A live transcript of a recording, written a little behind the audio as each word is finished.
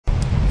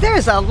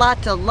There's a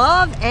lot to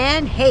love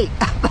and hate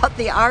about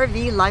the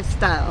RV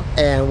lifestyle.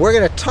 And we're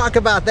going to talk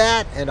about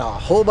that and a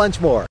whole bunch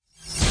more.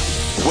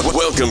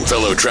 Welcome,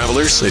 fellow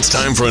travelers. It's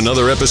time for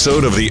another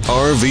episode of the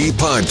RV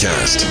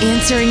Podcast.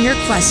 Answering your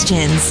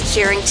questions,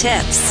 sharing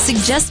tips,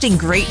 suggesting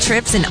great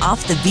trips and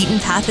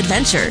off-the-beaten-path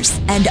adventures,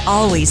 and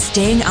always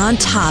staying on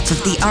top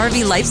of the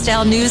RV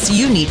lifestyle news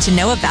you need to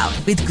know about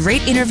with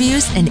great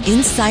interviews and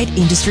inside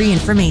industry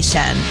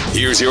information.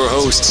 Here's your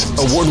hosts,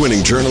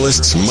 award-winning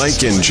journalists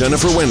Mike and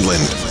Jennifer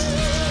Wendland.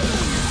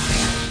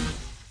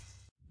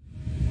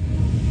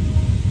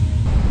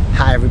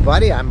 Hi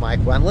everybody, I'm Mike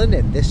Wendland,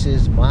 and this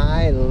is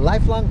my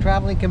lifelong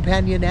traveling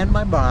companion and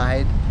my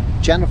bride,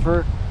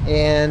 Jennifer.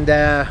 And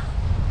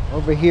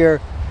over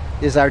here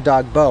is our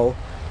dog, Bo,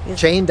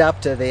 chained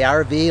up to the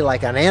RV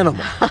like an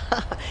animal.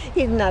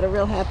 He's not a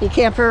real happy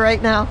camper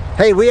right now.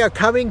 Hey, we are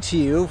coming to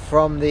you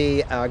from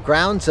the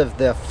grounds of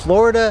the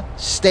Florida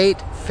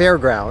State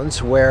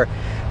Fairgrounds, where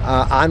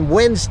on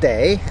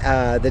Wednesday,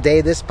 the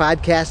day this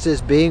podcast is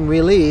being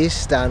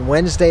released, on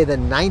Wednesday the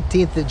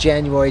 19th of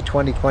January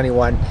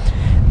 2021,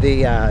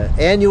 the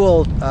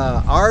annual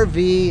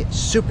RV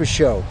Super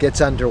Show gets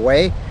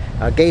underway.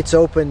 Gates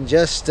open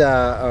just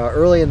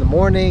early in the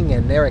morning,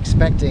 and they're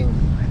expecting,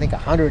 I think,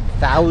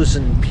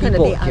 100,000 people here.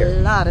 It's going to be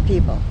a lot of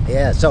people.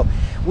 Yeah, so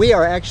we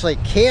are actually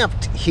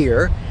camped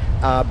here,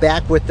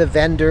 back with the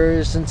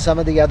vendors and some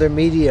of the other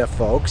media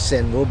folks,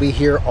 and we'll be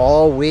here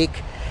all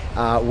week.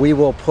 We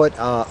will put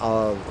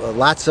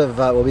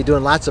we'll be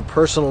doing lots of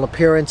personal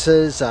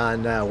appearances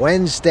on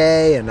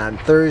Wednesday and on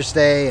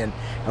Thursday, and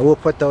we'll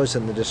put those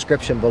in the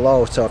description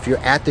below. So if you're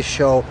at the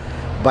show,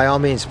 by all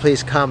means,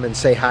 please come and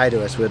say hi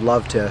to us. We'd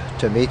love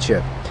to meet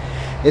you.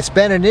 It's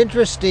been an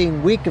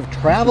interesting week of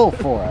travel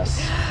for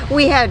us.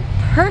 We had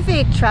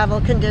perfect travel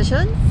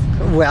conditions.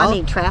 Well, I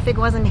mean, traffic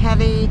wasn't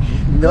heavy,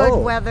 no.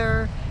 good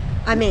weather.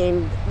 I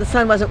mean, the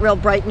sun wasn't real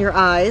bright in your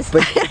eyes.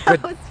 But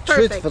It was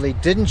perfect. Truthfully,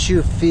 didn't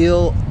you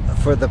feel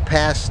for the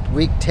past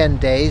week, 10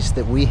 days,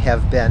 that we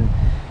have been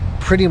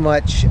pretty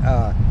much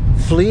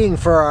fleeing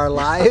for our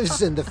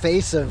lives in the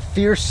face of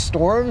fierce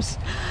storms?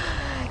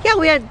 Yeah,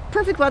 we had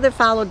perfect weather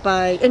followed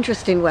by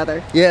interesting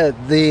weather. Yeah,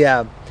 we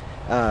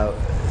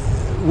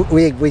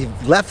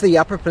left the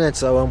Upper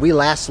Peninsula when we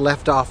last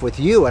left off with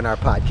you in our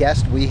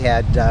podcast.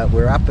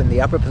 We're up in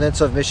the Upper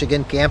Peninsula of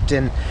Michigan, camped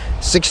in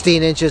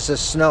 16 inches of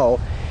snow,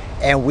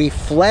 and we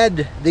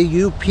fled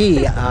the UP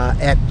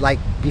at like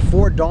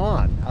before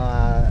dawn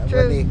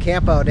when the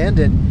camp out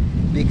ended,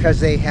 because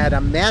they had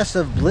a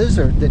massive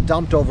blizzard that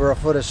dumped over a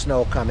foot of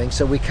snow coming.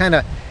 So we kind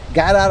of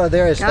got out of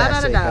there as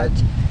fast as we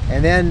could.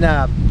 And then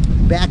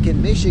back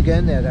in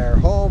Michigan at our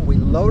home, we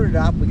loaded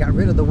up, we got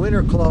rid of the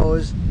winter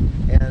clothes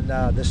and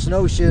the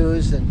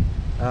snowshoes, and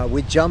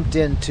we jumped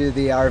into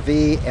the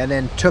RV and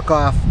then took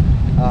off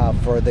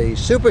for the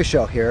Super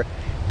Show here.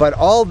 But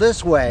all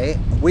this way,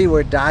 we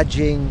were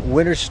dodging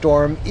Winter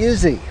Storm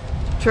Izzy.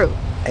 True.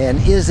 And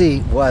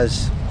Izzy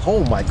was,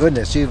 oh my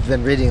goodness, you've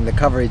been reading the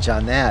coverage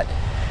on that.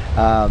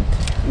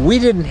 We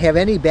didn't have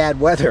any bad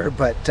weather,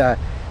 but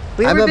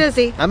we were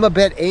busy. I'm a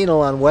bit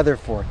anal on weather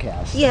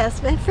forecasts. Yes,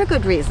 and for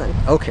good reason.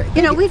 Okay.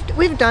 You know,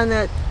 we've done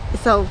that,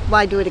 so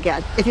why do it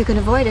again if you can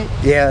avoid it?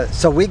 Yeah,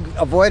 so we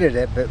avoided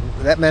it, but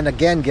that meant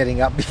again getting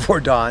up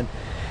before dawn.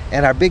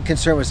 And our big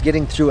concern was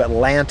getting through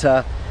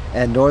Atlanta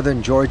and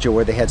northern Georgia,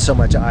 where they had so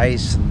much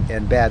ice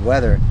and bad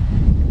weather.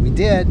 We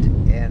did,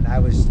 and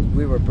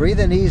we were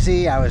breathing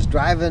easy. I was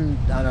driving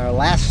on our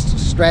last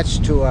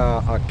stretch to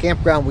a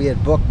campground we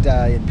had booked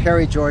in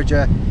Perry,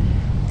 Georgia,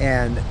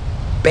 and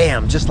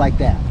bam, just like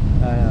that.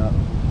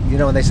 You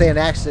know, when they say an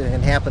accident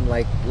can happen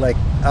like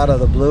out of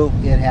the blue,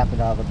 it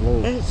happened out of the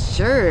blue. It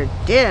sure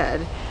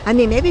did. I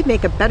mean, maybe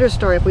make a better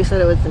story if we said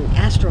it was an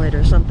asteroid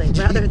or something,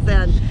 rather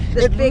than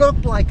this it big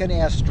looked like an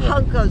asteroid.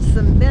 hunk of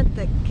cement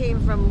that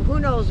came from who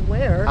knows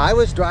where. I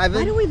was driving.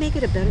 Why don't we make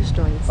it a better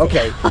story instead?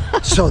 Okay,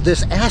 so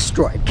this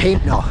asteroid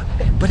came,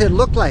 but it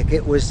looked like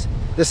it was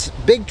this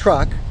big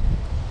truck,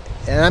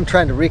 and I'm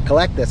trying to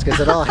recollect this because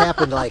it all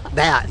happened like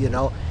that, you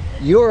know.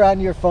 You were on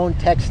your phone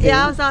texting.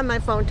 Yeah, I was on my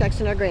phone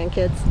texting our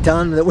grandkids.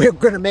 Telling them that we were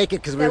going to make it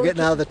because we were getting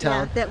out of the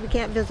town. Yeah, that we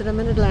can't visit them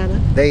in Atlanta.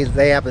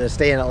 They happen to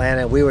stay in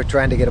Atlanta, and we were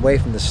trying to get away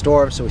from the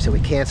storm, so we said we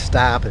can't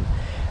stop.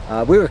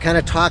 And we were kind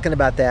of talking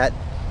about that,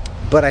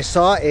 but I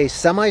saw a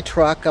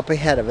semi-truck up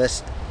ahead of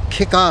us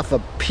kick off a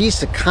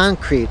piece of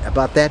concrete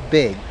about that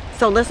big.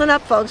 So listen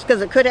up, folks,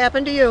 because it could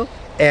happen to you.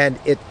 And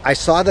I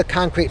saw the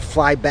concrete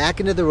fly back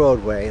into the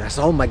roadway, and I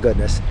said, oh my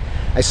goodness.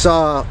 I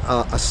saw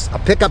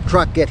a pickup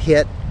truck get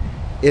hit.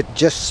 It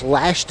just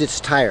slashed its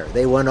tire.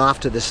 They went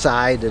off to the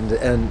side,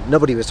 and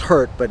nobody was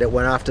hurt, but it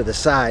went off to the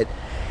side.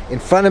 In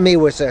front of me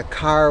was a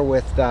car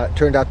with,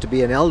 turned out to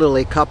be an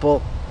elderly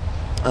couple,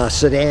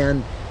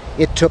 sedan.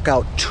 It took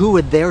out two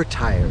of their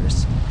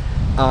tires.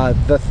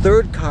 The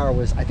third car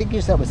was, I think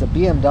you said it was a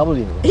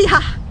BMW.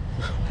 Yeah.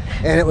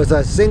 And it was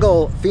a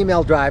single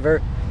female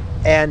driver,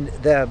 and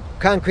the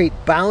concrete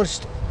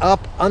bounced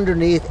up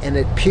underneath, and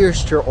it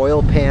pierced her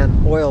oil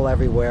pan, oil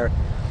everywhere.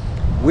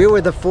 We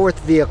were the fourth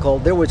vehicle.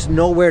 There was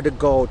nowhere to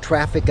go,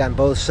 traffic on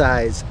both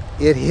sides.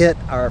 it hit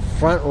our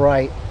front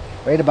right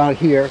about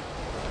here,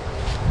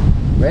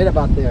 right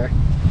about there,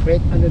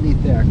 right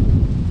underneath there.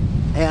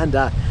 And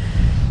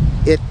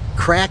it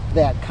cracked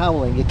that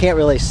cowling. You can't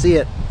really see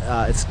it.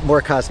 It's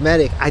more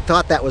cosmetic. I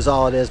thought that was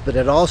all it is, but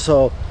it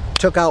also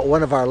took out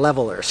one of our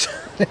levelers.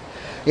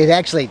 It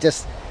actually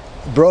just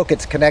broke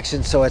its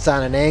connection, so it's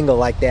on an angle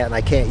like that, and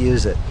I can't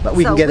use it. But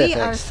we can get it fixed.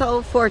 So we are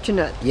so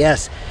fortunate.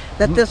 Yes.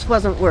 That this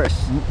wasn't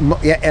worse.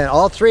 Yeah, and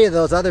all three of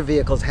those other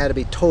vehicles had to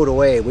be towed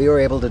away. We were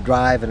able to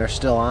drive and are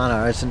still on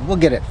ours, and we'll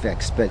get it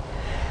fixed. But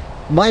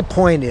my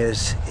point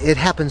is, it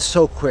happens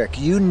so quick.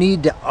 You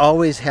need to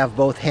always have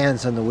both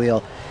hands on the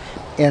wheel.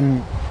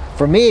 And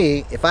for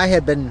me, if I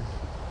had been...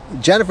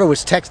 Jennifer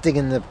was texting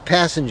in the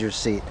passenger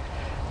seat,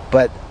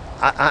 but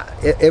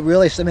it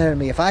really cemented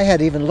me. If I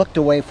had even looked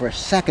away for a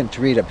second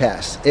to read a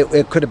pass,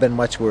 it could have been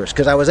much worse,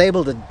 because I was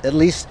able to at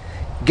least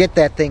get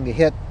that thing to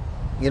hit,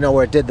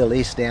 where it did the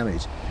least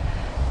damage.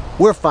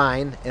 We're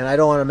fine, and I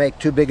don't want to make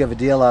too big of a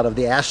deal out of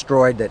the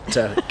asteroid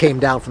that came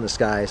down from the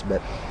skies,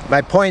 but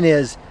my point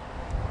is,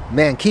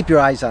 man, keep your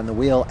eyes on the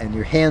wheel and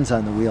your hands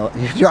on the wheel.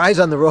 Your eyes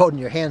on the road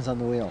and your hands on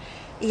the wheel.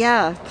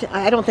 Yeah,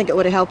 I don't think it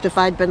would have helped if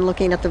I'd been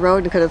looking at the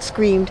road and could have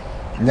screamed.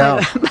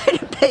 No. Might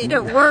have made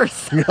it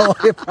worse. No,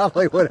 it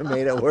probably would have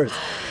made it worse.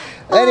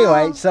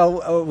 Anyway,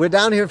 so we're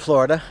down here in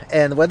Florida,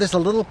 and the weather's a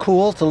little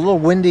cool. It's a little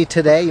windy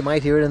today. You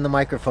might hear it in the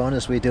microphone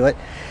as we do it.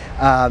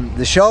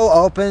 The show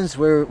opens.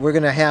 We're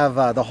going to have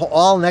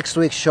all next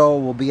week's show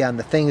will be on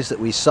the things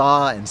that we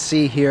saw and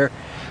see here.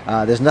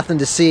 There's nothing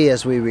to see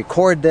as we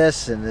record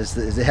this, and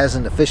it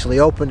hasn't officially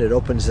opened. It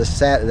opens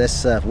this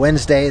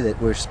Wednesday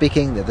that we're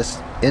speaking to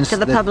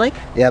the public.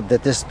 Yeah,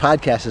 that this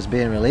podcast is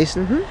being released.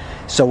 Mm-hmm.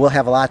 So we'll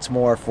have lots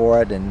more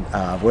for it, and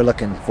we're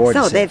looking forward to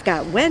it. So they've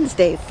got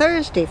Wednesday,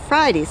 Thursday,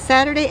 Friday,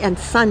 Saturday, and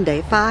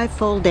Sunday, 5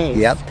 full days.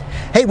 Yep.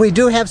 Hey, we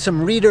do have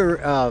some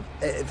reader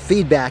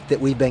feedback that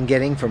we've been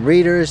getting from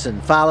readers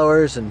and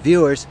followers and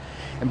viewers.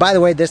 And by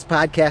the way, this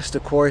podcast,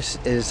 of course,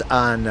 is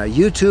on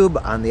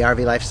YouTube, on the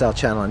RV Lifestyle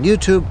channel on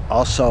YouTube,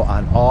 also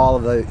on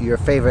all of your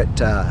favorite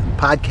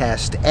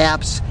podcast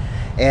apps.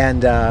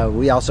 And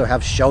we also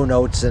have show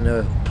notes and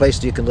a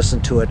place you can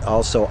listen to it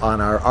also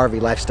on our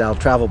RV Lifestyle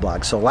travel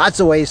blog. So lots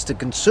of ways to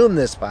consume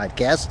this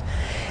podcast.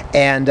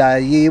 And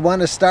you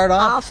want to start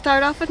off? I'll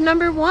start off with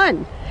number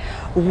 1.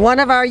 One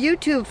of our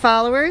YouTube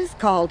followers,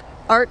 called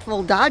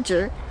Artful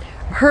Dodger,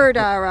 heard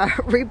our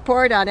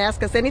report on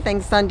Ask Us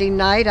Anything Sunday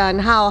night on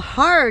how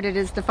hard it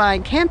is to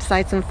find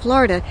campsites in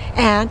Florida,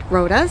 and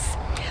wrote us,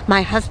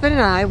 "My husband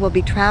and I will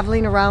be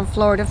traveling around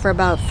Florida for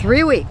about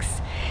 3 weeks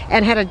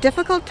and had a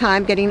difficult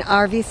time getting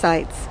RV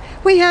sites.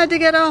 We had to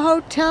get a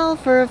hotel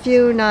for a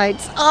few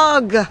nights.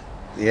 Ugh!"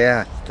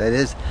 Yeah, that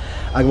is.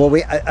 Well,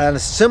 on a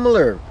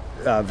similar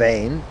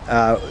vein,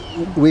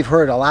 we've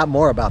heard a lot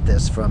more about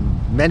this from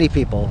many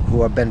people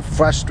who have been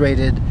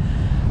frustrated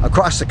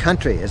across the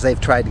country as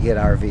they've tried to get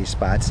RV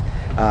spots.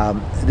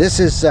 This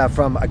is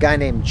from a guy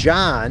named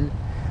John,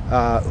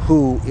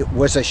 who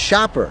was a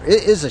shopper.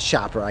 Is a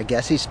shopper, I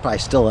guess. He's probably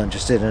still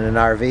interested in an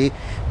RV,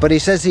 but he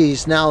says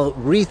he's now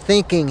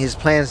rethinking his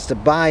plans to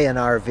buy an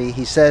RV.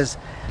 He says,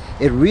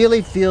 "It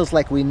really feels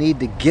like we need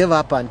to give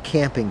up on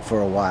camping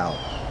for a while.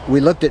 We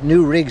looked at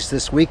new rigs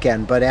this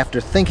weekend, but after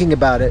thinking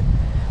about it,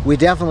 we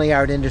definitely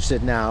aren't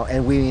interested now,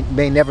 and we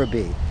may never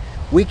be.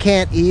 We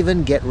can't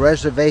even get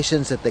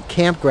reservations at the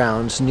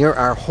campgrounds near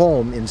our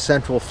home in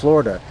Central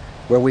Florida,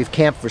 where we've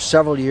camped for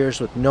several years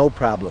with no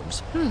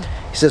problems."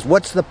 He says,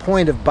 "What's the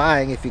point of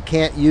buying if you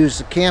can't use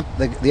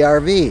the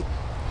RV?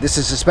 This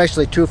is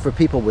especially true for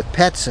people with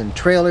pets and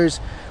trailers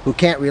who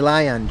can't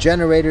rely on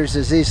generators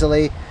as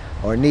easily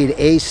or need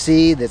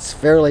AC that's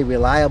fairly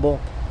reliable.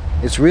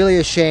 It's really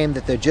a shame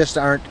that there just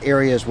aren't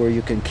areas where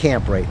you can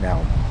camp right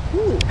now."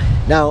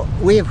 Now,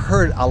 we have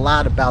heard a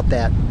lot about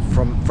that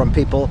from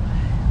people.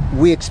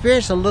 We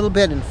experienced a little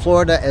bit in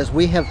Florida as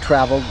we have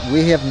traveled.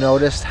 We have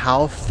noticed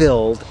how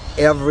filled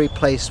every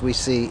place we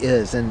see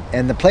is.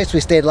 And the place we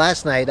stayed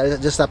last night,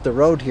 just up the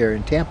road here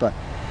in Tampa,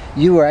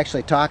 you were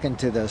actually talking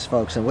to those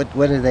folks, and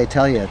what did they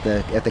tell you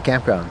at the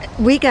campground?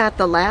 We got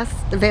the last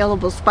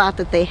available spot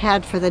that they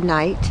had for the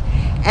night,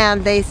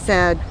 and they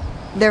said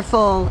they're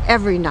full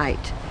every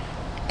night.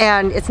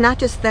 And it's not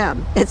just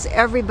them, it's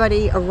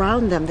everybody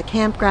around them. The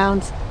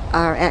campgrounds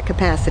are at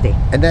capacity.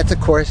 And that's, of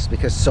course,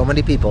 because so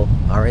many people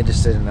are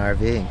interested in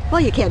RVing.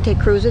 Well, you can't take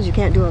cruises, you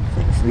can't do other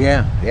things.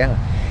 Yeah.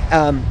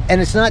 And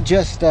it's not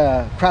just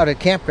crowded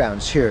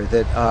campgrounds here.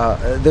 That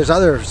there's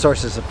other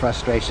sources of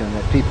frustration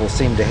that people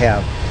seem to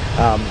have.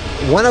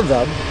 One of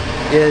them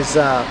is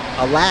a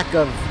lack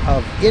of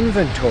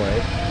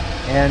inventory.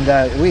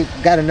 And we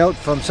got a note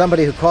from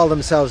somebody who called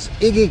themselves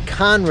Iggy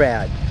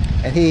Conrad.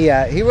 And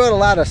he wrote a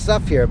lot of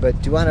stuff here,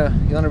 but do you want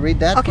to read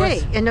that? Okay,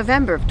 for us? In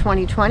November of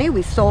 2020,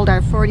 we sold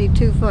our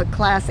 42-foot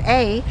Class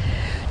A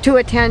to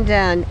attend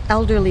an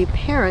elderly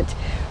parent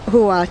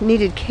who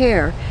needed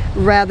care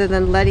rather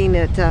than letting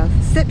it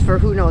sit for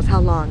who knows how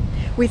long.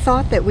 We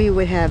thought that we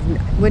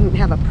wouldn't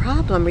have a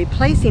problem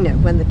replacing it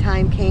when the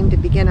time came to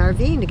begin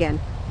RVing again.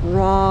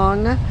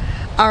 Wrong.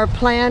 Our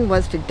plan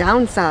was to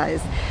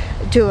downsize.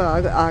 to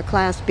a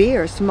Class B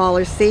or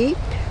smaller C.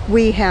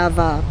 We have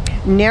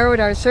narrowed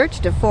our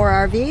search to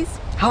 4 RVs.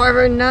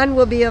 However, none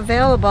will be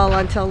available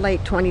until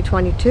late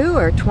 2022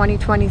 or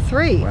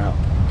 2023. Wow.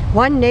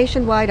 One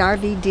nationwide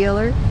RV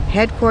dealer,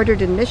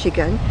 headquartered in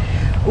Michigan,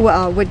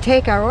 would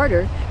take our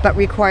order, but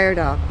required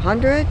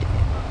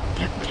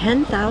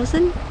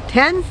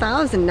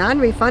 $10,000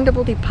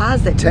 non-refundable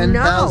deposit.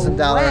 $10,000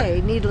 No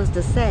way, needless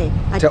to say.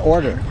 to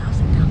order.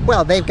 $10,000.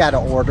 Well, they've got to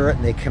order it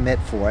and they commit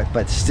for it,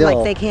 but still.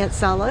 Like they can't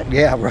sell it?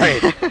 Yeah,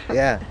 right.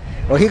 Yeah.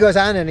 Well, he goes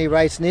on and he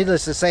writes,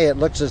 needless to say, it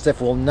looks as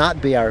if we'll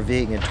not be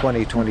RVing in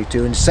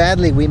 2022. And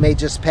sadly, we may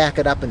just pack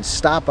it up and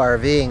stop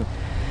RVing.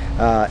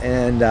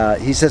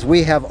 He says,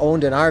 we have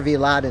owned an RV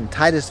lot in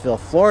Titusville,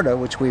 Florida,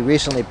 which we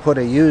recently put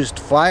a used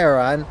flyer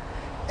on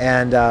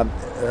and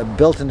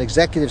built an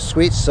executive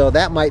suite. So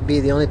that might be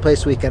the only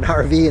place we can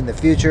RV in the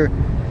future.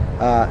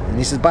 And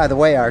he says, by the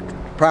way, our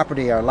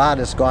lot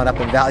has gone up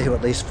in value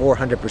at least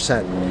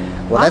 400%. Well,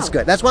 Wow. that's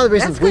good. That's one of the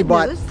reasons That's we good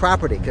bought news.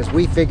 property, because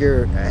we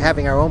figure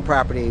having our own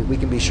property, we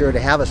can be sure to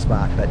have a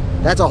spot. But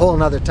that's a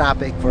whole other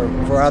topic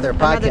for other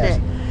podcasts. Another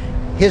day.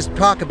 His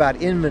talk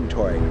about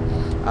inventory.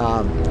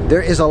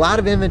 There is a lot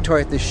of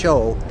inventory at the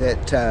show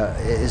that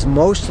is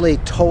mostly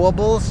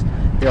towables.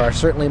 There are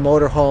certainly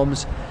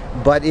motorhomes.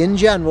 But in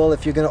general,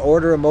 if you're going to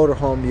order a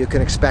motorhome, you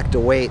can expect to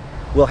wait.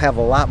 We'll have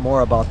a lot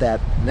more about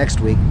that next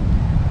week.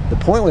 The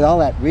point with all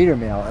that reader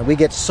mail, and we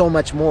get so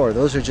much more,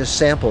 those are just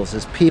samples,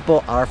 is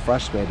people are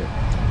frustrated.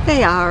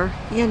 They are,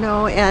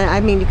 and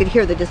I mean, you could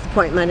hear the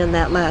disappointment in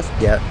that last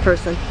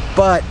person.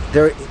 But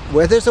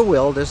where there's a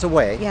will, there's a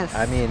way. Yes.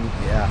 I mean,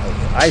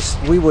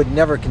 we would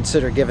never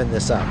consider giving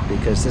this up,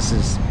 because this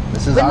is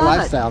our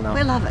lifestyle now.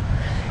 We love it.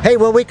 Hey,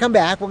 when we come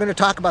back, we're going to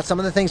talk about some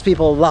of the things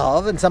people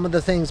love and some of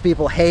the things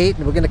people hate,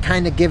 and we're going to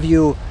kind of give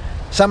you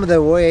some of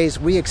the ways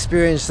we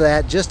experienced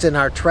that just in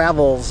our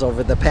travels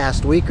over the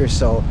past week or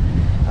so.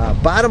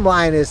 Bottom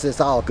line is,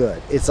 it's all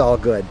good. It's all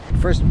good.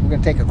 First, we're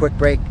going to take a quick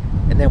break,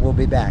 and then we'll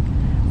be back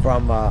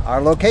from our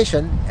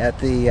location at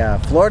the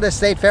Florida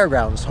State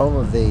Fairgrounds, home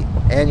of the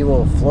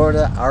annual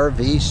Florida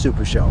RV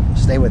Super Show.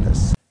 Stay with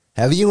us.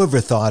 Have you ever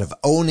thought of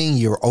owning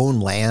your own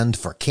land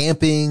for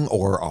camping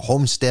or a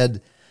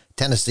homestead?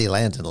 Tennessee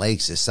Land and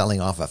Lakes is selling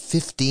off a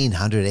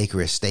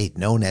 1,500-acre estate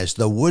known as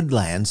the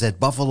Woodlands at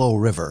Buffalo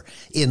River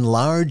in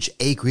large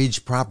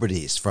acreage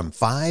properties from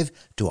 5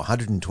 to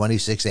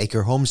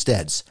 126-acre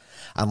homesteads.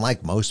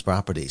 Unlike most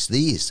properties,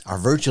 these are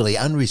virtually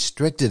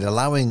unrestricted,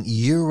 allowing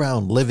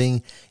year-round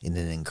living in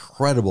an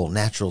incredible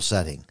natural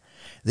setting.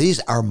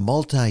 These are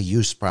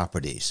multi-use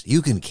properties.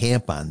 You can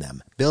camp on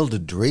them, build a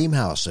dream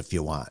house if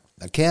you want,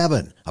 a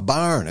cabin, a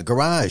barn, a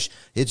garage.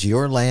 It's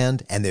your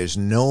land, and there's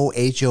no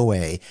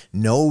HOA,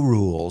 no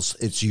rules.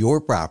 It's your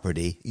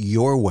property,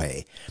 your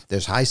way.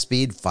 There's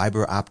high-speed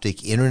fiber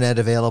optic internet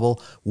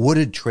available,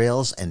 wooded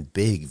trails, and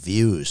big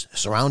views,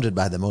 surrounded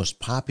by the most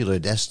popular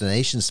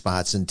destination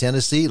spots in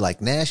Tennessee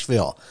like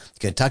Nashville,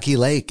 Kentucky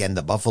Lake, and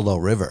the Buffalo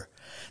River.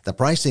 The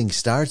pricing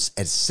starts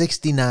at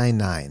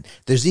 $69.9.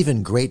 There's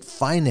even great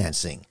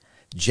financing.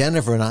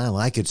 Jennifer and I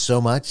like it so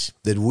much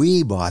that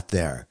we bought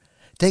there.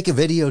 Take a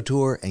video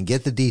tour and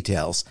get the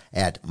details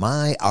at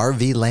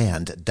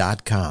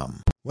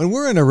myrvland.com. When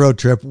we're on a road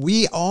trip,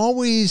 we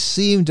always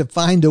seem to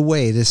find a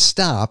way to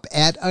stop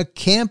at a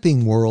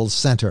Camping World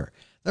center.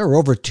 There are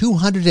over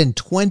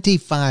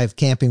 225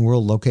 Camping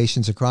World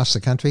locations across the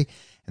country,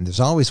 and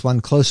there's always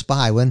one close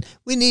by when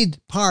we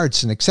need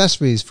parts and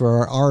accessories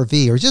for our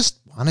RV or just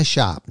want to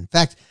shop. In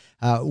fact,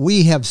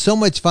 we have so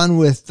much fun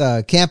with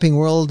Camping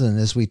World, and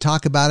as we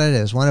talk about it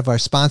as one of our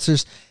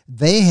sponsors,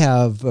 they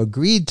have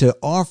agreed to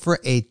offer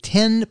a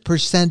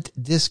 10%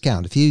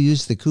 discount if you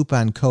use the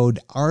coupon code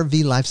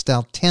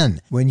RVLifestyle10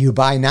 when you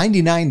buy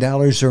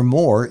 $99 or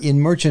more in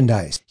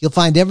merchandise. You'll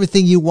find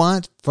everything you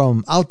want,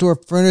 from outdoor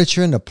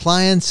furniture and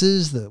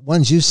appliances, the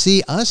ones you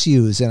see us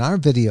use in our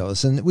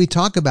videos and we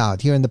talk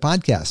about here in the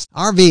podcast.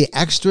 RV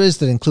extras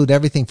that include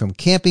everything from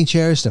camping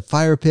chairs to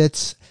fire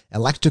pits,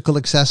 electrical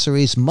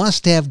accessories,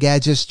 must-have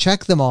gadgets.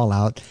 Check them all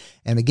out.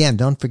 And again,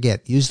 don't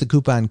forget, use the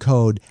coupon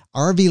code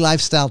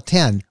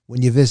RVLifestyle10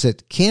 when you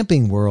visit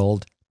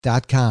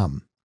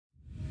campingworld.com.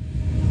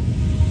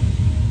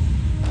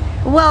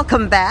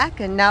 Welcome back,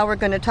 and now we're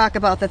going to talk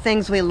about the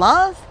things we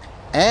love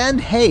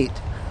And hate.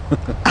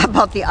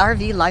 about the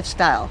RV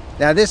lifestyle.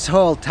 Now, this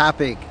whole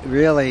topic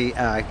really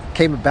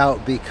came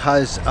about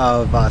because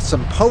of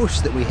some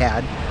posts that we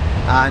had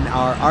on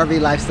our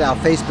RV Lifestyle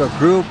Facebook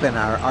group and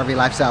our RV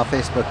Lifestyle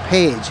Facebook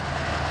page.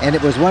 And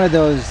it was one of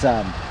those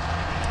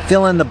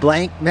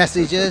fill-in-the-blank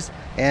messages,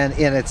 and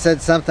it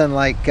said something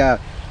like,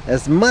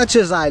 as much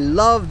as I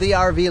love the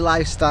RV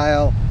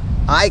lifestyle,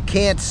 I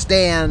can't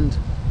stand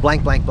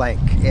blank, blank, blank.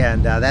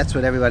 And that's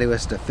what everybody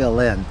was to fill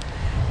in.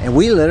 And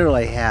we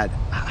literally had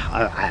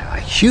a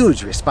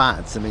huge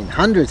response. I mean,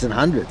 hundreds and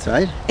hundreds,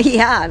 right?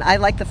 Yeah, and I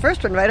like the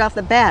first one right off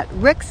the bat.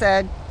 Rick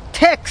said,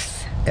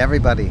 ticks.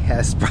 Everybody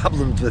has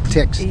problems with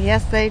ticks.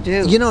 Yes, they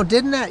do. You know,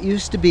 didn't that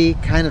used to be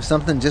kind of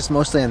something just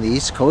mostly on the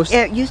East Coast?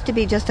 It used to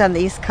be just on the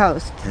East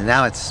Coast. And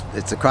now it's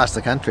across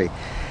the country.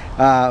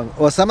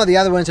 Well, some of the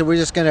other ones that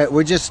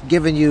we're just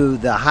giving you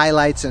the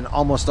highlights, and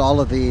almost all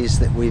of these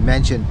that we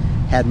mentioned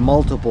had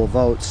multiple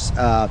votes.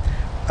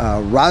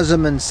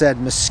 Rosamond said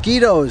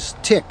mosquitoes,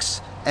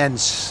 ticks, and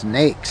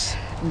snakes.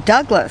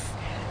 Douglas,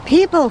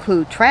 people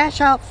who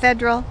trash out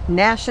federal,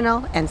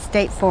 national, and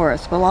state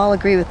forests. We'll all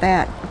agree with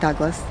that,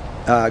 Douglas.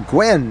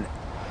 Gwen,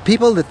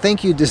 people that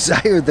think you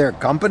desire their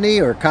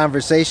company or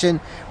conversation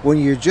when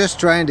you're just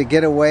trying to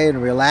get away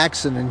and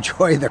relax and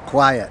enjoy the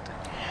quiet.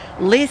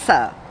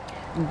 Lisa,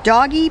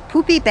 doggy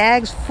poopy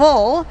bags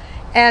full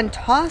and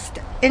tossed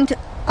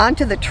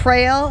onto the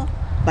trail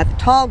by the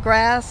tall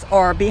grass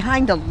or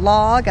behind a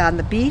log on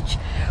the beach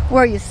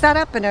where you set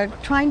up and are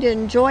trying to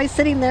enjoy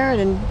sitting there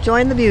and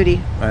enjoying the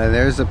beauty.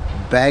 There's a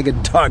bag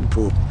of dog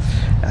poop.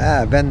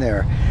 I've been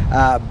there.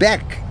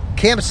 Beck,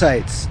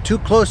 campsites too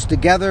close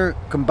together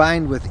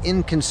combined with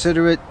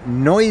inconsiderate,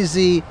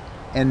 noisy,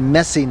 and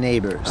messy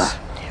neighbors.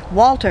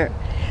 Walter,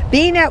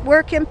 being at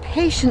work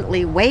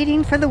impatiently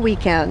waiting for the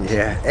weekend.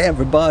 Yeah,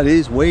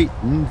 everybody's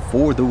waiting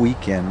for the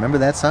weekend. Remember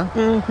that song?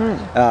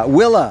 Mm-hmm.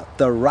 Willa,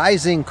 the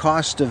rising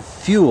cost of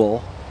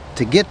fuel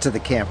to get to the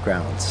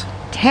campgrounds.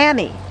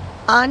 Tammy,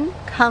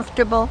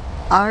 uncomfortable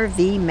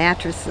RV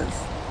mattresses.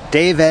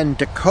 Dave and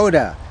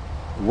Dakota,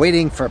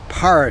 waiting for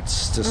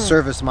parts to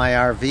service my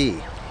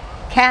RV.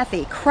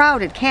 Kathy,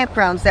 crowded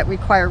campgrounds that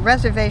require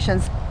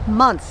reservations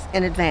months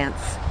in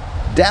advance.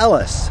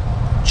 Dallas,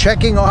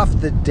 checking off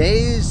the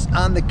days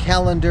on the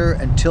calendar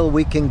until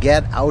we can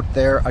get out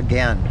there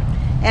again.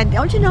 And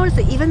don't you notice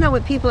that even though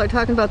when people are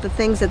talking about the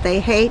things that they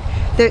hate,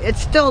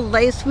 it's still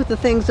laced with the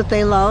things that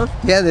they love?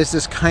 Yeah, there's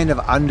this kind of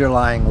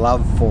underlying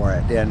love for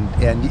it, and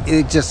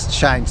it just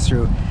shines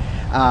through.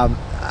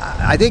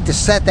 I think to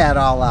set that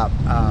all up,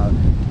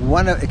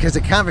 because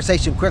the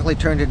conversation quickly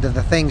turned into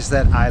the things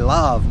that I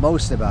love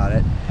most about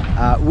it,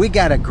 we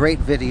got a great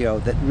video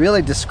that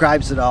really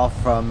describes it all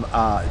from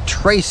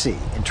Tracy.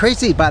 And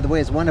Tracy, by the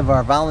way, is one of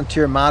our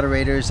volunteer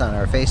moderators on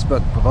our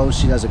Facebook post.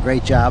 She does a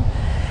great job.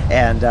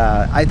 And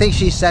I think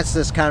she sets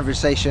this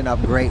conversation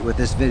up great with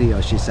this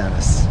video she sent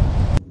us.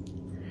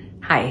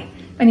 Hi,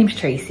 my name's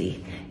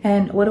Tracy.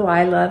 And what do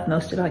I love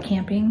most about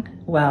camping?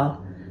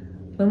 Well,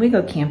 when we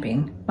go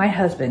camping, my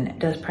husband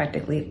does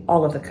practically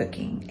all of the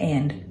cooking.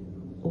 And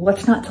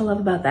what's not to love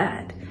about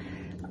that?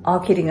 All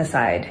kidding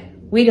aside,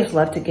 we just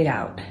love to get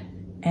out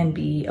and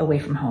be away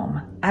from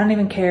home. I don't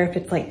even care if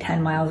it's like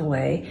 10 miles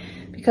away,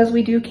 because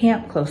we do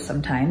camp close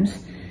sometimes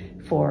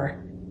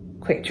for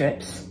quick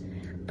trips.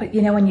 But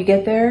you know, when you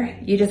get there,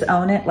 you just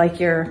own it like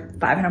you're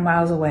 500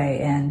 miles away,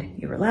 and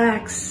you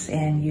relax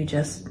and you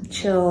just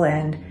chill,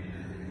 and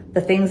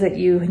the things that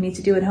you need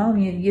to do at home,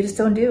 you just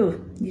don't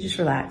do. You just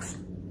relax.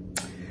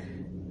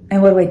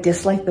 And what do I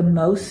dislike the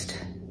most?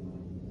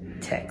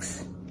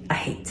 Ticks. I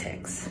hate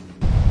ticks.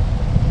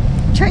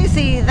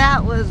 Tracy,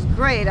 that was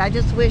great. I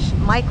just wish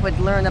Mike would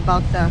learn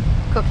about the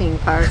cooking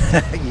part.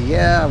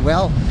 Yeah,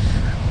 well,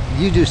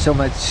 you do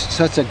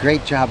such a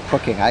great job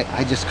cooking.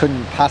 I just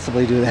couldn't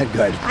possibly do that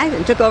good. I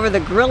even took over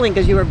the grilling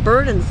because you were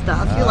burning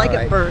stuff. You like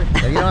it burnt.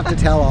 You don't have to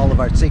tell all of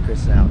our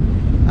secrets now.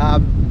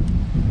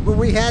 But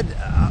we had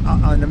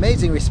an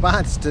amazing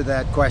response to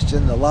that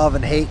question, the love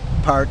and hate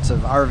parts of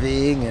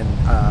RVing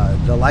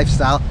and the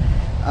lifestyle.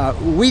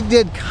 We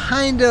did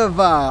kind of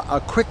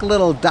a quick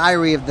little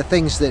diary of the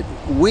things that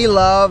we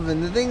love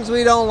and the things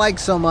we don't like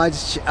so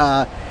much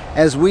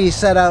as we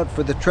set out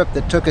for the trip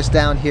that took us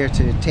down here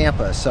to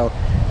Tampa. So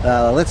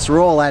let's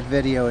roll that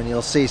video and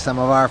you'll see some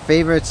of our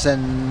favorites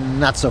and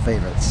not so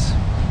favorites.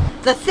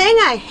 The thing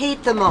I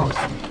hate the most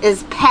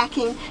is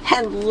packing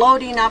and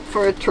loading up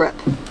for a trip.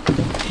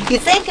 You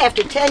think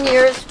after 10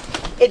 years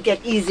it'd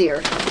get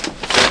easier.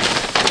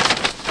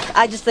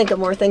 I just think of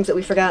more things that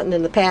we've forgotten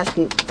in the past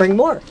and bring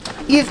more.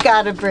 You've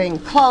got to bring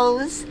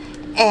clothes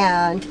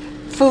and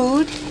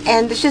food,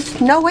 and there's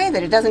just no way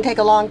that it doesn't take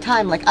a long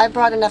time. Like, I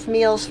brought enough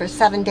meals for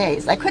 7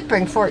 days. I could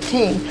bring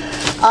 14.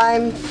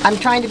 I'm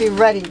trying to be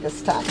ready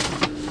this time.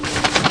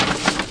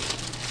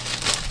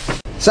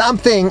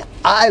 Something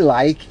I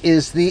like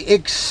is the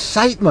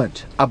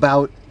excitement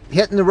about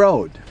hitting the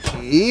road.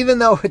 Even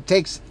though it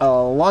takes a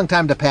long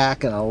time to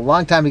pack and a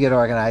long time to get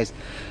organized,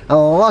 a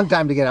long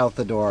time to get out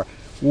the door,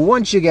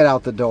 once you get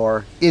out the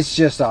door, it's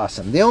just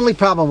awesome. The only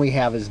problem we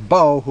have is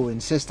Bo, who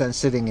insists on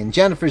sitting in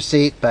Jennifer's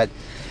seat, but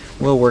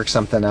we'll work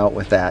something out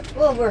with that.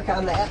 We'll work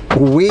on that.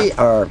 We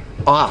are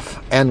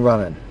off and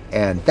running,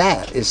 and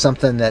that is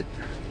something that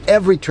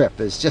every trip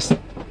is just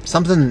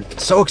something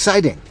so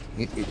exciting.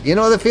 You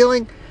know the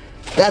feeling?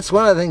 That's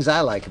one of the things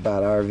I like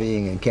about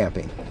RVing and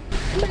camping.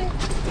 Come on.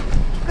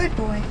 Good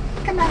boy.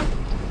 Come on.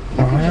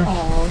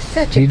 Oh,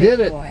 such a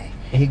big boy.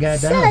 He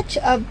got down. Such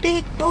a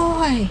big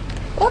boy.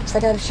 Oops, I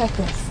gotta shut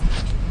this.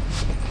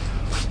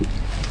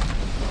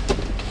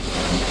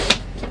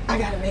 I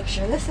gotta make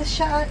sure this is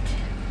shut.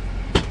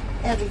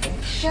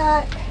 Everything's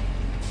shut.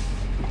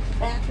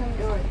 Bathroom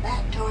door,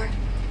 that door.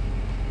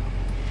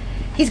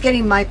 He's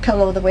getting my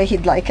pillow the way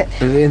he'd like it.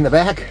 In the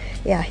back?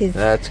 Yeah, he's...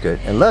 That's good.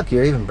 And look,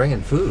 you're even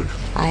bringing food.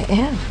 I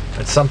am.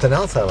 That's something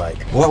else I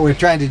like. What we're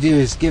trying to do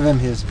is give him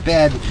his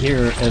bed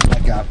here as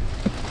like a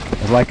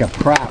It's like a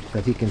prop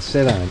that he can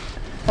sit on.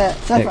 But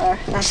so far,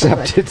 not so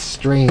Except good. it's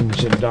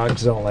strange, and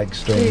dogs don't like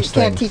strange You things.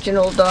 can't teach an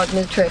old dog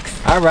new tricks.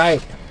 All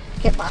right,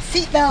 Get my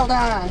seatbelt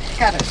on.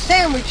 Got our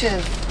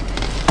sandwiches.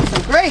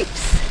 Some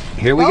grapes.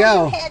 here we You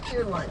go. had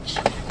your lunch.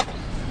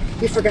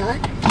 You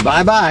forgot?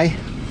 Bye-bye.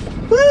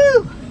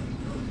 Woo!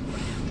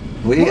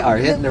 We are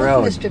hitting the Look,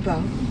 road. Mr.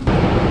 Bo.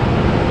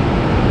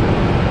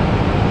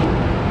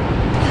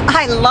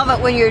 I love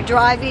it when you're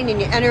driving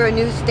and you enter a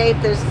new state.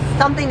 There's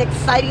something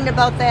exciting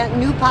about that.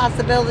 New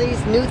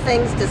possibilities, new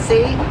things to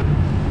see.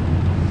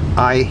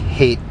 I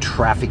hate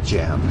traffic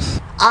jams.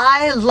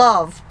 I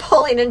love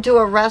pulling into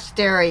a rest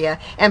area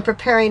and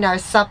preparing our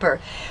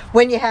supper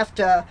when you have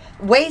to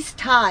waste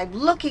time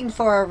looking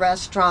for a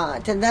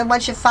restaurant, and then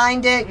once you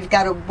find it, you've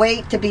got to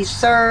wait to be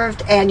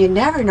served, and you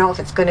never know if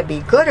it's going to be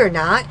good or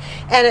not,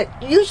 and it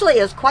usually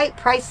is quite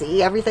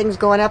pricey. Everything's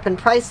going up in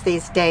price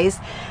these days,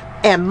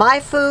 and my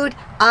food,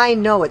 I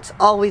know it's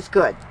always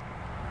good.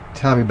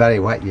 Tell everybody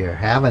what you're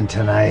having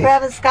tonight. We're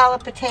having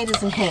scalloped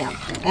potatoes and ham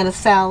and a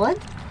salad.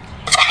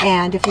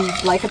 And if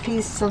you'd like a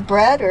piece of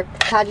bread or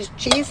cottage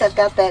cheese, I've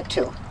got that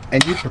too.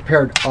 And you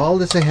prepared all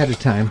this ahead of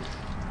time.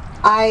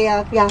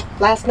 Yeah,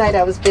 last night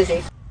I was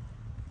busy.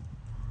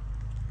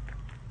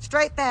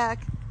 Straight back.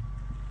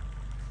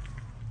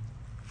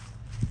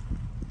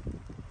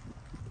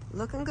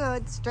 Looking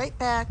good, straight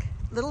back.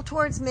 Little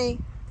towards me.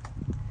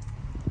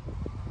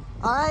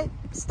 All right,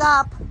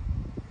 stop.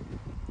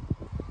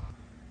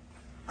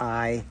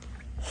 I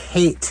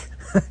hate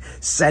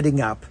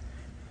setting up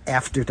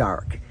after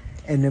dark.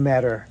 And no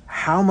matter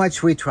how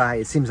much we try,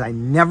 it seems I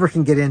never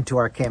can get into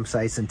our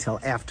campsites until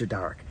after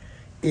dark.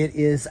 It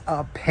is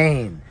a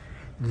pain.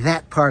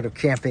 That part of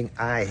camping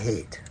I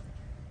hate.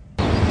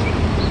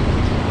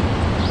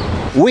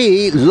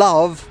 We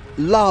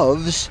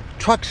loves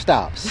truck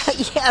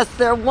stops. Yes,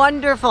 they're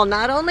wonderful,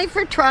 not only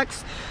for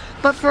trucks,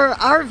 but for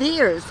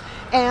RVers.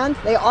 And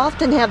they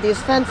often have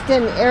these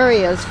fenced-in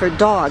areas for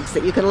dogs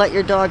that you can let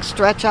your dog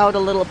stretch out a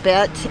little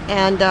bit,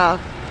 and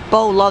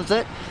Bo loves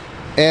it.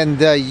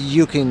 And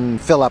you can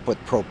fill up with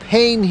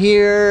propane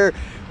here,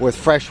 with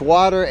fresh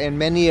water, and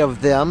many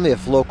of them,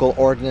 if local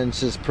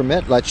ordinances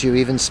permit, let you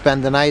even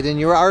spend the night in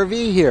your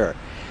RV here.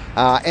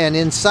 And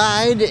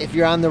inside, if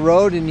you're on the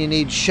road and you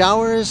need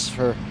showers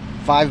for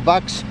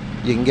 $5,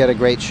 you can get a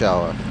great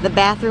shower. The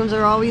bathrooms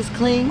are always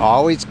clean.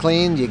 Always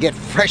clean. You get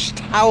fresh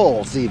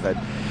towels even.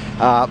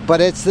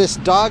 But it's this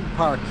dog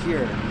park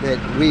here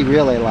that we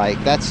really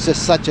like. That's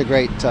just such a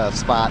great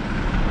spot.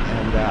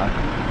 And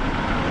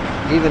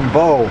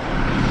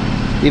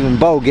even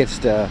Bo gets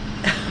to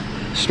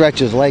stretch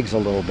his legs a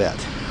little bit.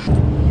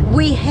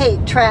 We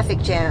hate traffic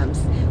jams.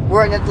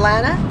 We're in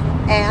Atlanta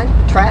and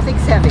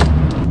traffic's heavy.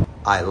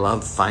 I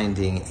love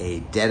finding a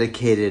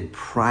dedicated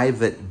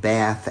private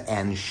bath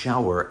and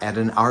shower at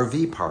an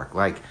RV park,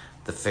 like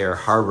the Fair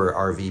Harbor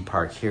RV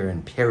Park here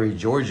in Perry,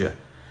 Georgia.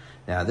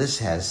 Now this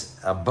has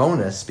a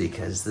bonus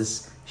because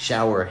this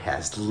shower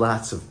has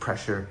lots of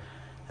pressure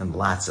and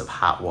lots of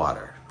hot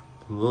water.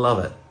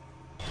 Love it.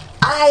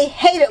 I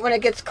hate it when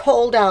it gets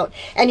cold out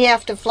and you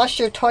have to flush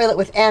your toilet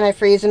with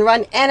antifreeze and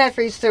run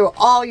antifreeze through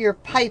all your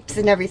pipes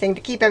and everything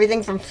to keep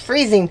everything from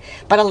freezing.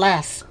 But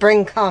alas,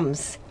 spring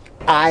comes.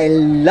 I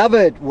love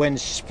it when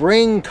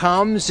spring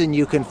comes and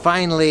you can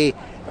finally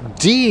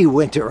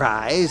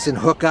de-winterize and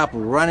hook up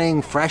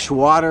running fresh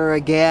water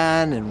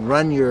again and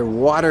run your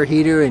water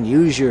heater and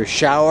use your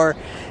shower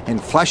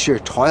and flush your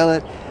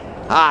toilet.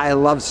 I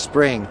love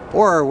spring.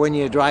 Or when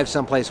you drive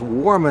someplace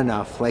warm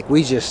enough like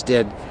we just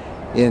did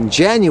in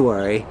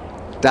January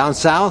down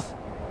south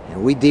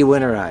and we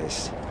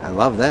de-winterized. I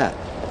love that.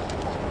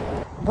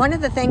 One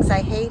of the things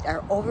I hate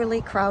are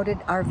overly crowded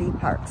RV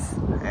parks.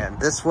 And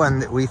this one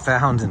that we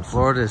found in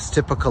Florida is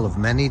typical of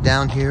many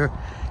down here.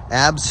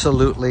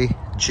 Absolutely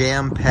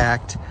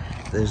jam-packed.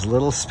 There's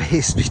little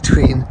space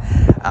between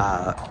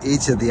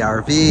each of the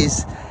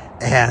RVs,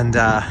 and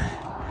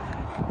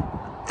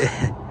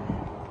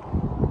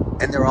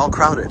they're all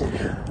crowded.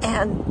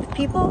 And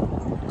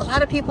a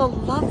lot of people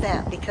love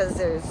that because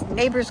there's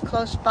neighbors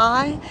close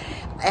by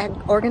and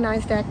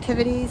organized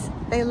activities.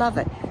 They love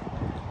it.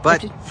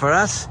 But for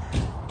us,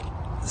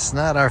 it's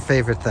not our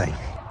favorite thing.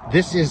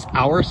 This is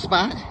our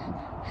spot.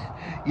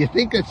 You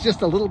think it's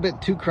just a little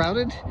bit too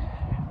crowded?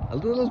 A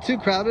little too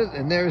crowded,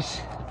 and there's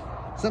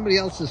somebody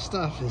else's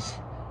stuff is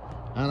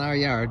on our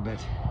yard, but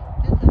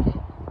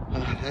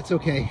that's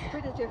okay.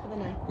 We're just here for the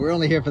night. We're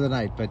only here for the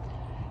night, but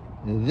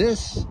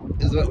this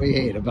is what we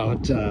hate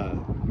about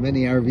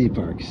many RV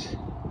parks.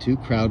 Too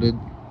crowded,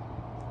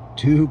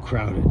 too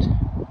crowded.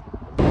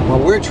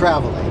 When we're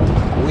traveling,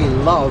 we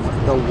love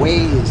the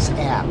Waze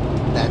app.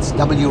 That's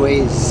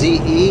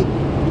W-A-Z-E.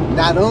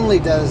 Not only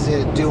does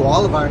it do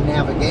all of our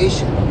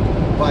navigation,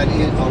 but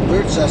it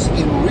alerts us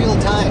in real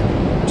time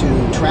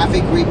to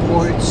traffic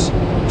reports,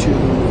 to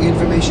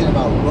information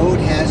about road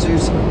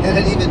hazards, and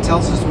it even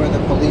tells us where the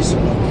police are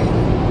located.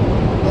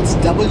 That's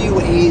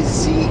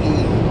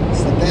W-A-Z-E.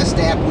 It's the best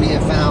app we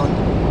have found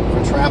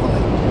for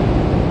traveling.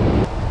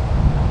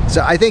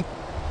 So I think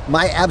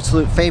my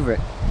absolute favorite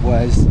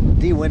was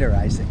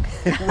de-winterizing.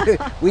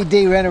 We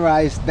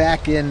de-winterized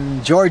back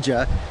in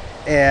Georgia,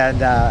 and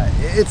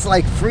it's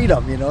like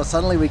freedom, you know.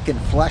 Suddenly we can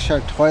flush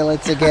our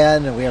toilets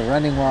again, and we have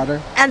running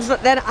water. And so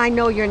then I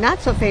know your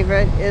not so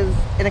favorite is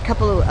in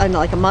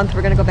like a month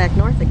we're going to go back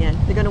north again.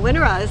 You're going to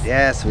winterize.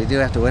 Yes, we do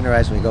have to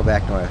winterize when we go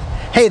back north.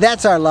 Hey,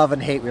 that's our love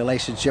and hate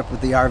relationship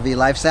with the RV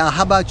lifestyle.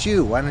 How about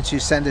you? Why don't you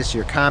send us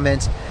your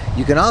comments?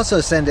 You can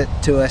also send it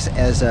to us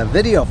as a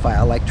video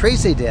file like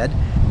Tracy did.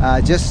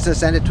 Just to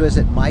send it to us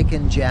at Mike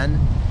and Jen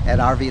at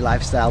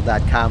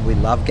rvlifestyle.com. We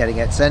love getting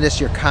it. Send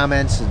us your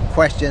comments and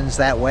questions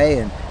that way,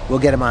 and we'll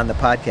get them on the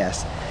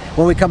podcast.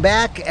 When we come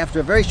back after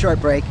a very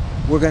short break,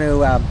 we're going to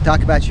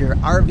talk about your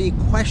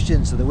RV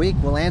questions of the week.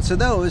 We'll answer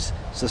those,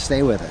 so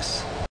stay with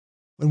us.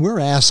 When we're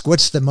asked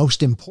what's the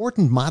most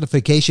important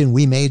modification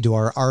we made to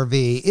our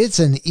RV, it's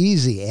an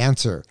easy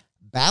answer.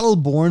 Battle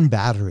Born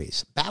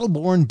batteries. Battle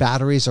Born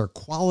batteries are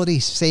quality,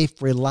 safe,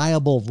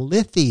 reliable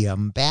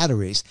lithium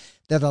batteries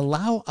that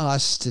allow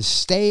us to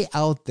stay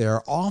out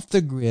there off the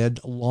grid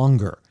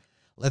longer.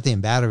 Lithium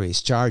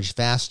batteries charge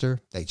faster,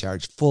 they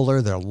charge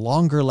fuller, they're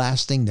longer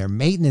lasting, they're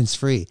maintenance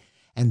free,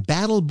 and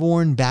Battle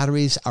Born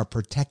batteries are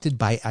protected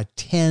by a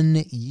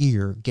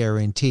 10-year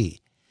guarantee.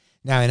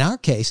 Now, in our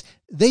case,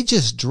 they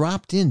just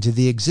dropped into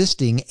the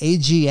existing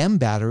AGM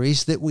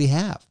batteries that we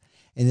have,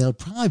 and they'll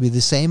probably be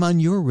the same on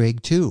your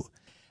rig too.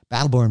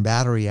 Battle Born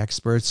battery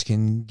experts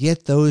can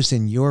get those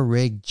in your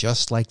rig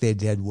just like they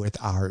did with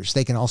ours.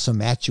 They can also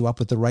match you up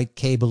with the right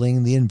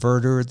cabling, the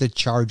inverter, the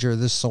charger,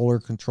 the solar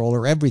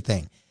controller,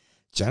 everything.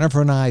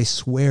 Jennifer and I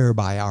swear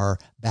by our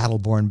Battle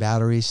Born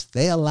batteries.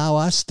 They allow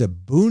us to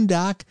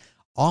boondock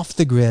off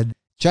the grid.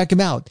 Check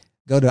them out.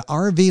 Go to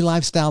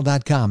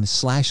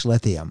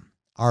rvlifestyle.com/lithium.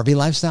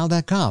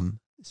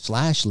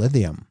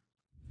 rvlifestyle.com/lithium.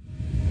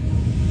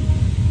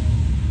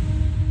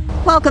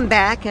 Welcome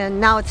back, and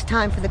now it's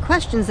time for the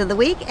questions of the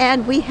week,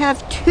 and we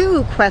have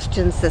 2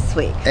 questions this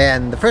week.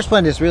 And the first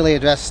one is really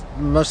addressed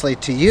mostly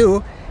to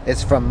you.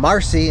 It's from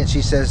Marcy, and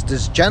she says,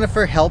 does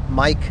Jennifer help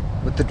Mike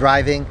with the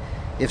driving?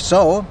 If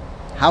so,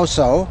 how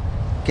so?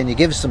 Can you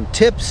give some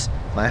tips?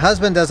 My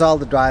husband does all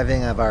the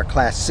driving of our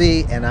Class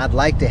C, and I'd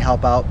like to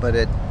help out, but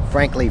it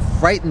frankly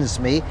frightens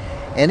me.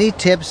 Any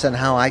tips on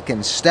how I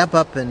can step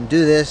up and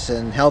do this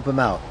and help him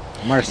out?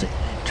 Marcy.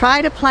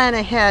 Try to plan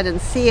ahead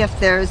and see if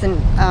there's a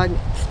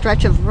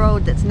stretch of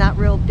road that's not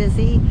real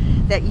busy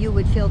that you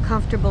would feel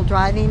comfortable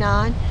driving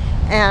on.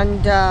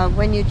 And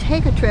when you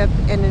take a trip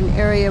in an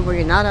area where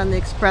you're not on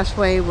the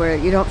expressway, where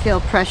you don't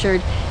feel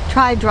pressured,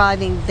 try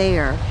driving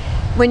there.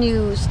 When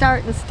you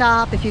start and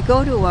stop, if you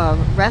go to a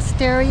rest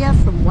area,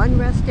 from one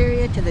rest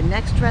area to the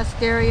next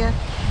rest area,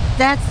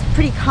 that's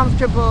pretty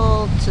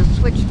comfortable to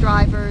switch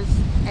drivers,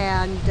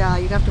 and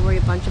you don't have to worry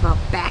a bunch about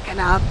backing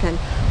up and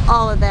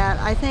all of that.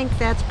 I think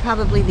that's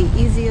probably the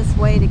easiest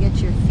way to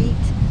get your feet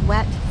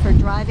wet for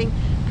driving.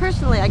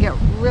 Personally, I get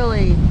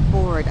really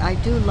bored. I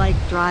do like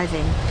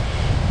driving,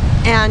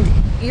 and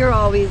you're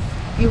always,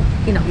 you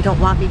don't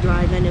want me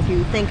driving if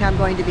you think I'm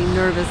going to be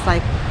nervous,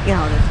 like,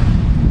 it's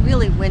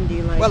really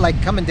windy.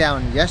 Like coming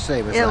down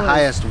yesterday was the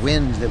highest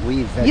wind that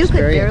we've experienced. You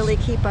could barely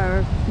keep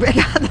our rig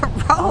on the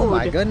road. Oh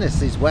my goodness,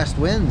 these west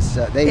winds.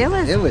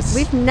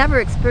 We've never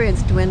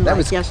experienced wind that like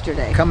was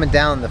yesterday. Coming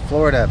down the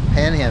Florida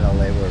Panhandle,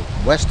 they were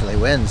westerly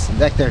winds. In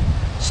fact, they're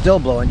still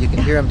blowing. You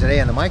can hear them today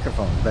on the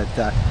microphone. But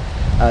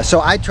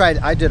so I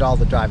did all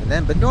the driving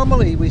then. But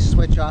normally we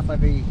switch off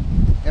every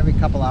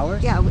couple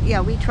hours.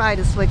 Yeah, we try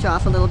to switch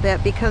off a little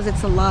bit because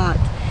it's a lot.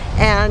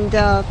 And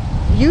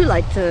you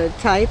like to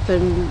type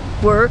and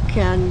work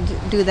and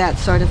do that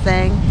sort of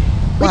thing.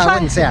 I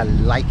wouldn't say I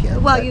like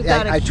it. Well, you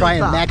got to I try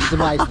and up.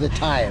 maximize the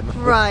time.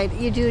 Right,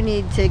 you do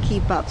need to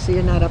keep up so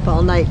you're not up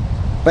all night.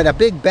 But a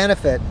big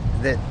benefit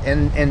that,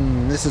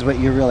 and this is what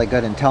you're really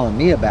good in telling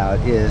me about,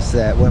 is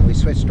that when we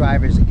switch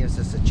drivers, it gives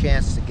us a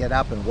chance to get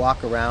up and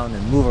walk around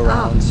and move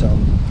around. So,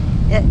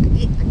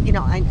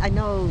 I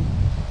know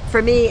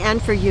for me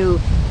and for you,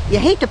 you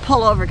hate to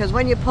pull over, because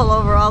when you pull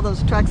over, all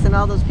those trucks and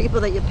all those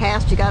people that you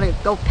passed, you got to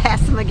go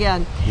past them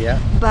again. Yeah.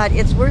 But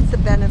it's worth the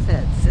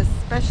benefits,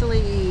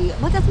 especially, it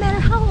doesn't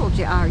matter how old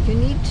you are. You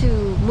need to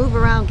move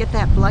around, get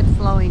that blood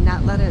flowing,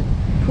 not let it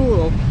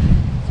pool.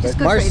 Just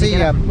good Marcy, for you to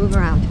get up and move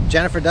around.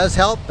 Jennifer does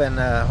help, and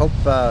hope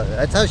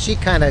that's how she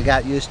kind of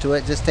got used to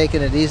it, just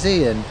taking it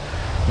easy. And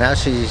now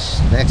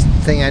next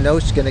thing I know,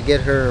 she's going to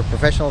get her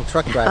professional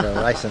truck driver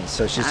license,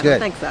 so she's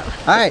good. I don't think so.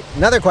 All right,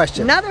 another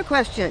question.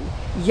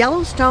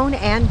 Yellowstone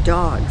and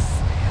dogs.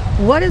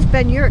 What has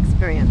been your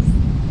experience?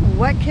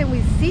 What can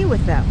we see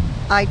with them?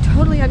 I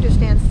totally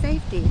understand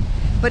safety,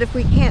 but if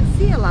we can't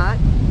see a lot,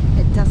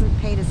 it doesn't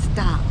pay to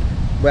stop.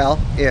 Well,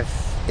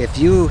 if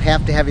you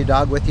have to have your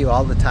dog with you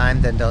all the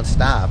time, then don't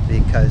stop,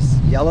 because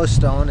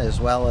Yellowstone, as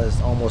well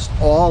as almost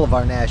all of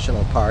our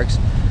national parks,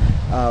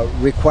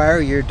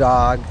 require your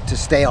dog to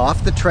stay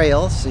off the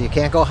trails, so you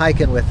can't go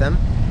hiking with them,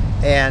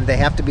 and they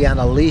have to be on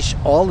a leash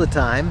all the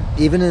time.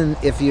 Even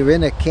if you're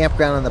in a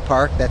campground in the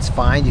park, that's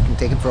fine. You can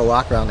take them for a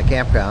walk around the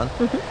campground.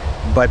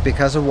 Mm-hmm. But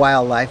because of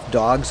wildlife,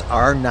 dogs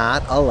are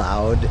not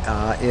allowed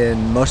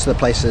in most of the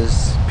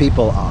places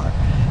people are.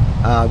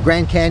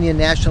 Grand Canyon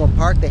National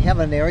Park, they have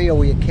an area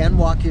where you can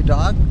walk your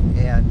dog,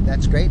 and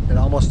that's great, but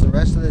almost the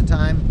rest of the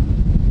time,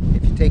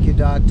 if you take your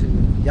dog to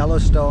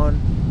Yellowstone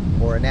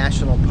or a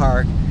national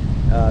park,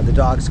 the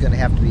dog's going to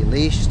have to be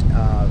leashed,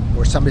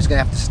 or somebody's going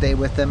to have to stay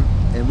with them,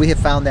 and we have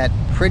found that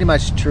pretty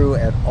much true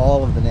at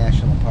all of the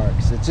national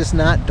parks. It's just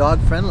not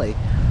dog friendly,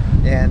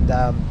 and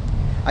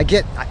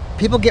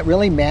people get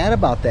really mad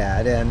about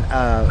that, and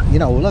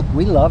look,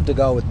 we love to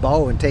go with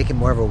Bo and take him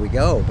wherever we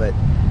go, but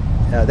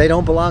they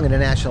don't belong in a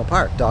national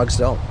park. Dogs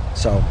don't.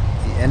 So,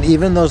 and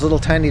even those little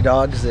tiny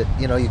dogs that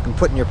you can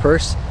put in your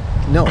purse,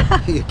 no,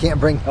 you can't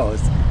bring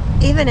those.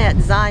 Even at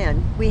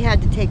Zion, we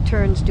had to take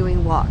turns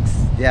doing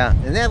walks. Yeah,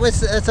 and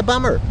it's a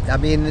bummer. I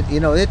mean,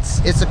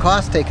 it's a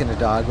cost taking a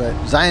dog, but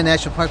Zion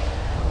National Park,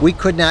 we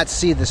could not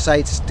see the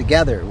sights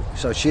together.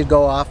 So she'd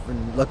go off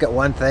and look at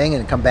one thing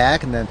and come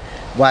back and then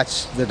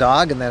watch the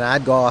dog, and then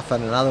I'd go off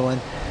on another one.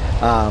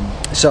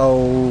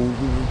 So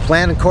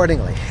plan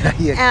accordingly.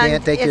 You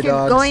can't take your dogs. If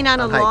you're going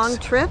on a hikes. long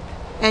trip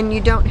and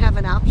you don't have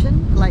an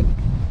option, like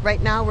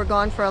right now we're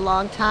gone for a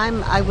long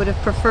time, I would have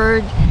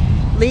preferred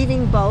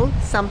leaving Bo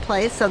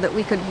someplace so that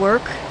we could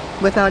work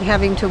without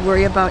having to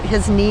worry about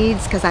his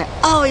needs, because I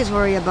always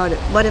worry about it.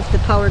 What if the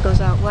power goes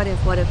out? What if?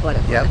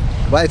 Yep.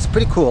 Well, it's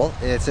pretty cool.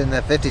 It's in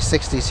the 50s,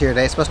 60s here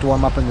today. It's supposed to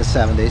warm up in the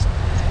 70s.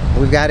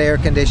 We've got air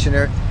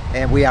conditioner,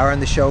 and we are on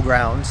the show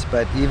grounds,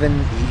 but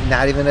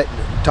not even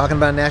talking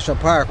about a national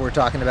park, we're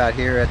talking about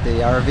here at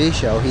the RV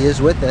show. He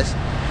is with us.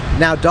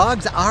 Now,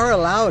 dogs are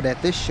allowed at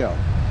this show,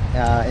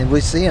 and we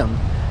see them.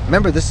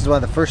 Remember, this is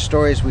one of the first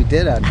stories we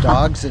did on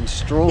dogs and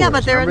strollers. Yeah,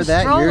 but they're Remember in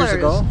that strollers.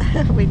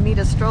 years ago? We'd need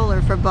a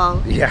stroller for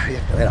Bo.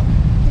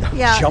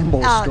 Yeah,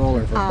 jumbo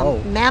stroller for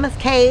Bo. Mammoth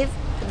Cave,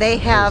 they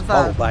have...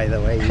 Bo, by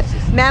the way.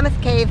 Mammoth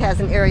Cave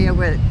has an area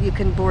where you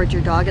can board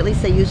your dog. At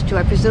least they used to.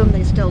 I presume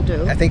they still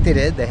do. I think they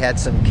did. They had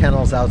some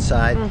kennels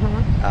outside.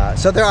 Mm-hmm.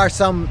 So there are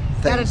some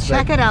things. Got to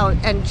check it out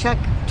and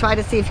try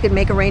to see if you can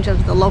make arrangements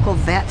with the local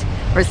vet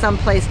or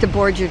someplace to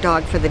board your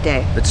dog for the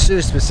day. But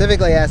Sue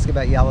specifically asked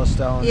about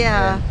Yellowstone.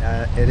 Yeah.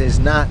 And, it is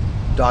not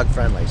dog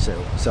friendly,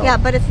 Sue. So yeah,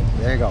 but if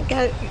there you go.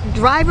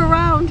 Drive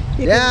around.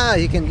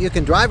 You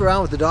can drive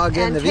around with the dog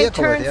in the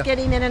vehicle with you. And take turns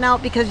getting in and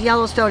out, because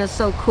Yellowstone is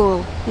so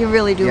cool. You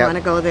really do want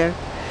to go there.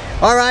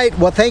 All right.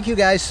 Well, thank you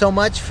guys so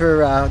much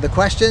for the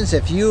questions.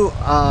 If you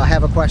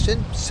have a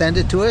question, send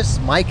it to us,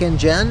 Mike and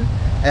Jen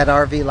at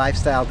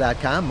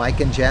rvlifestyle.com, Mike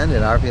and Jen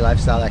at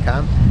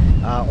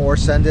rvlifestyle.com, or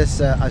send us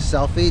a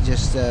selfie.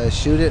 Just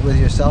shoot it with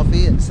your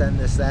selfie and send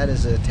us that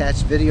as an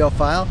attached video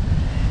file.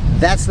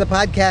 That's the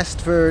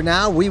podcast for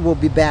now. We will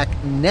be back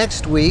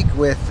next week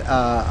with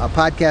a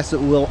podcast that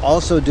we'll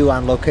also do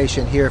on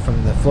location here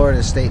from the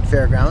Florida State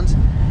Fairgrounds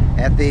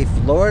at the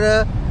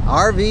Florida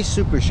RV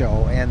Super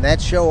Show, and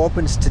that show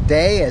opens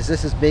today as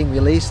this is being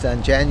released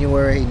on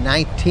January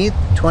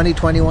 19th,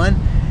 2021.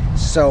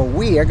 So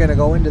we are going to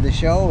go into the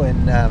show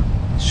and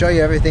show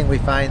you everything we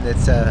find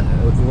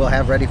that we'll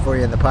have ready for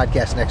you in the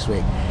podcast next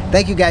week.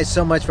 Thank you guys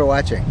so much for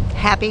watching.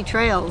 Happy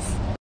trails.